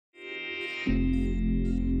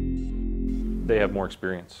They have more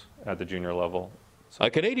experience at the junior level. A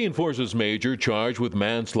Canadian Forces major charged with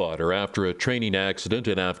manslaughter after a training accident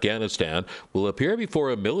in Afghanistan will appear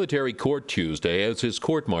before a military court Tuesday as his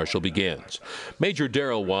court-martial begins. Major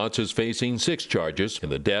Darryl Watts is facing 6 charges in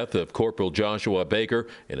the death of Corporal Joshua Baker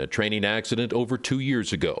in a training accident over 2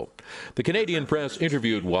 years ago. The Canadian press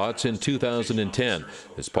interviewed Watts in 2010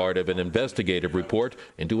 as part of an investigative report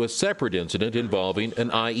into a separate incident involving an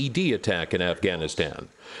IED attack in Afghanistan.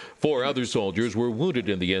 4 other soldiers were wounded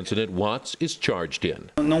in the incident Watts is charged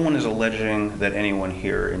in. No one is alleging that anyone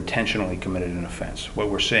here intentionally committed an offense.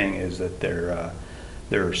 What we're saying is that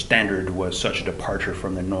their standard was such a departure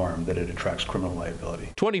from the norm that it attracts criminal liability.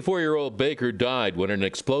 24-year-old Baker died when an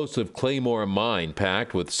explosive Claymore mine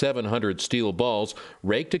packed with 700 steel balls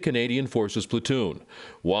raked a Canadian Forces platoon.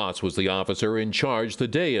 Watts was the officer in charge the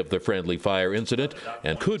day of the friendly fire incident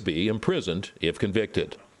and could be imprisoned if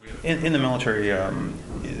convicted. In the military,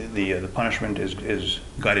 the punishment is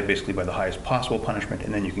guided basically by the highest possible punishment,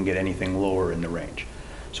 and then you can get anything lower in the range.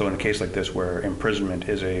 So in a case like this where imprisonment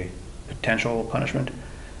is a potential punishment,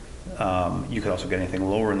 you could also get anything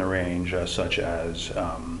lower in the range, such as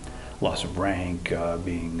loss of rank,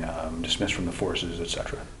 being dismissed from the forces,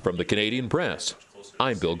 etc. From the Canadian Press,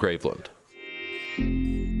 I'm Bill Graveland.